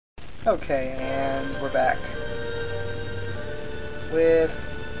Okay, and we're back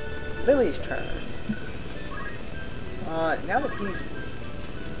with Lily's turn. Now that he's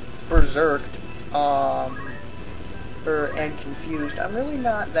berserked, and confused, I'm really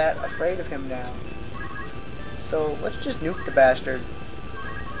not that afraid of him now. So let's just nuke the bastard.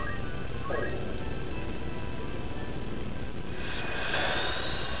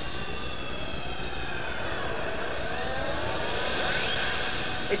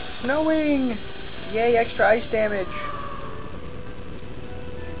 It's snowing! Yay, extra ice damage!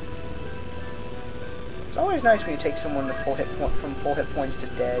 It's always nice when you take someone to from full hit points to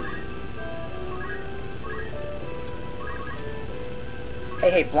dead.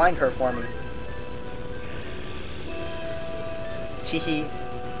 Hey, blind her for me. Teehee.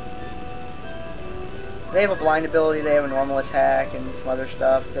 They have a blind ability, they have a normal attack, and some other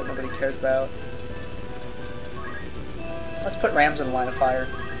stuff that nobody cares about. Let's put Rams in the line of fire.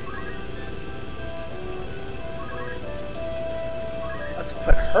 Let's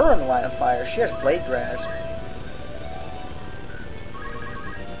put her in the line of fire. She has Blade Grasp.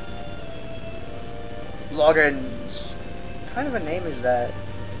 Loggins. What kind of a name is that?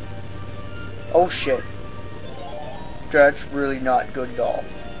 Oh shit. That's really not good at all.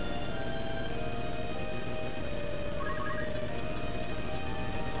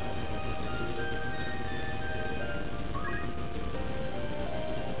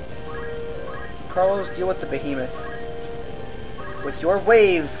 Carlos, deal with the behemoth. With your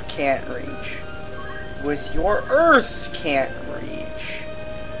wave, can't reach. With your earth, can't reach.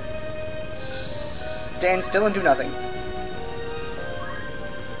 Stand still and do nothing.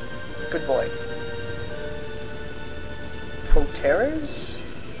 Good boy. Protores?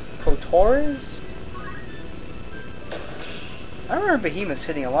 I remember behemoths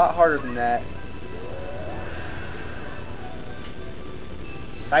hitting a lot harder than that.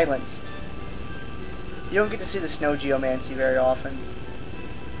 Silenced. You don't get to see the snow geomancy very often.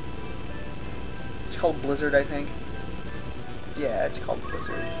 It's called Blizzard, I think. Yeah, it's called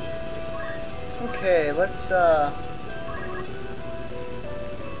Blizzard. Okay, let's, there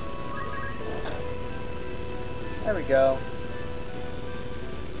we go.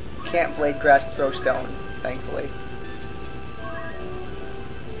 Can't Blade Grasp throw stone, thankfully.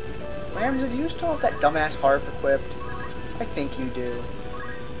 Ramsey, do you still have that dumbass harp equipped? I think you do.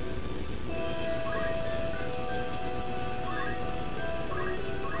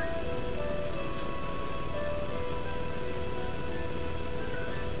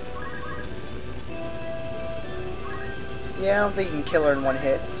 Yeah, I don't think you can kill her in one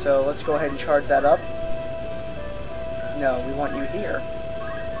hit, so let's go ahead and charge that up. No, we want you here.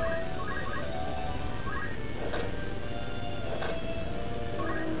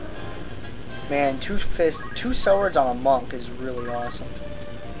 Man, two swords on a monk is really awesome.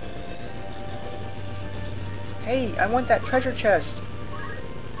 Hey, I want that treasure chest!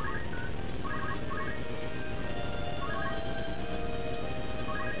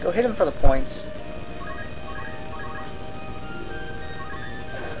 Go hit him for the points.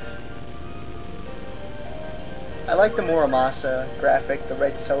 I like the Muramasa graphic, the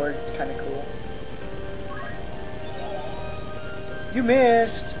red sword, it's kind of cool. You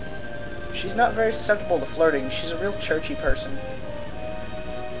missed! She's not very susceptible to flirting, she's a real churchy person.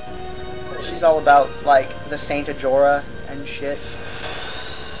 She's all about, like, the Saint Ajora and shit.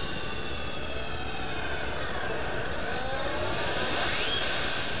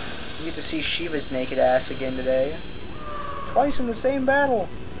 You get to see Shiva's naked ass again today. Twice in the same battle!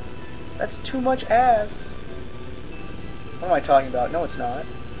 That's too much ass! What am I talking about? No, it's not.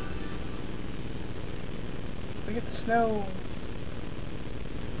 We get the snow.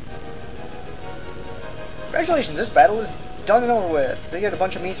 Congratulations, this battle is done and over with. They get a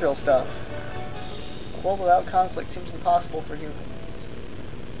bunch of mithril stuff. A world without conflict seems impossible for humans.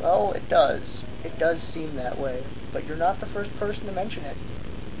 Well, it does. It does seem that way. But you're not the first person to mention it.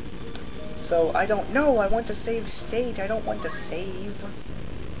 So, I don't know. I want to save state. I don't want to save.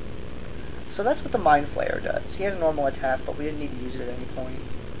 So that's what the Mind Flayer does. He has a normal attack, but we didn't need to use it at any point.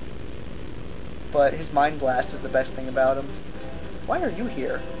 But his Mind Blast is the best thing about him. Why are you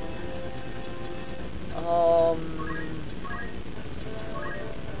here?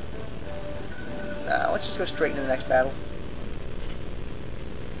 Nah, let's just go straight into the next battle.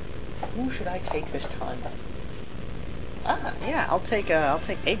 Who should I take this time? Ah, yeah, I'll take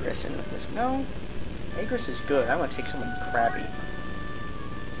Agris in this. No, Agris is good. I want to take someone crappy.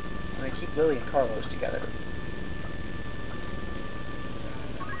 I'm gonna keep Lily and Carlos together.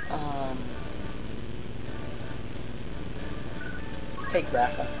 Take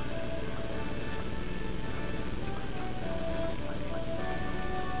Rafa.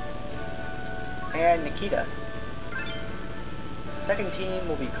 and Nikita. Second team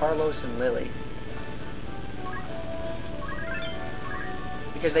will be Carlos and Lily.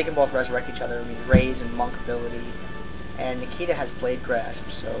 Because they can both resurrect each other. I mean, Raise and Monk ability. And Nikita has Blade Grasp,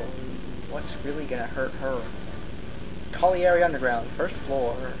 so what's really gonna hurt her? Colliery Underground, first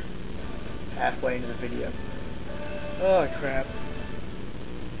floor. Halfway into the video. Oh, crap.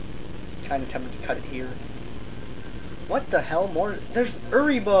 Kinda tempted to cut it here. What the hell more? There's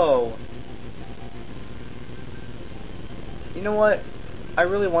Uribo! You know what? I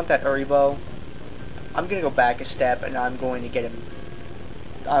really want that Uribo. I'm gonna go back a step and I'm going to get him.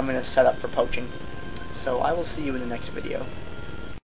 I'm gonna set up for poaching. So I will see you in the next video.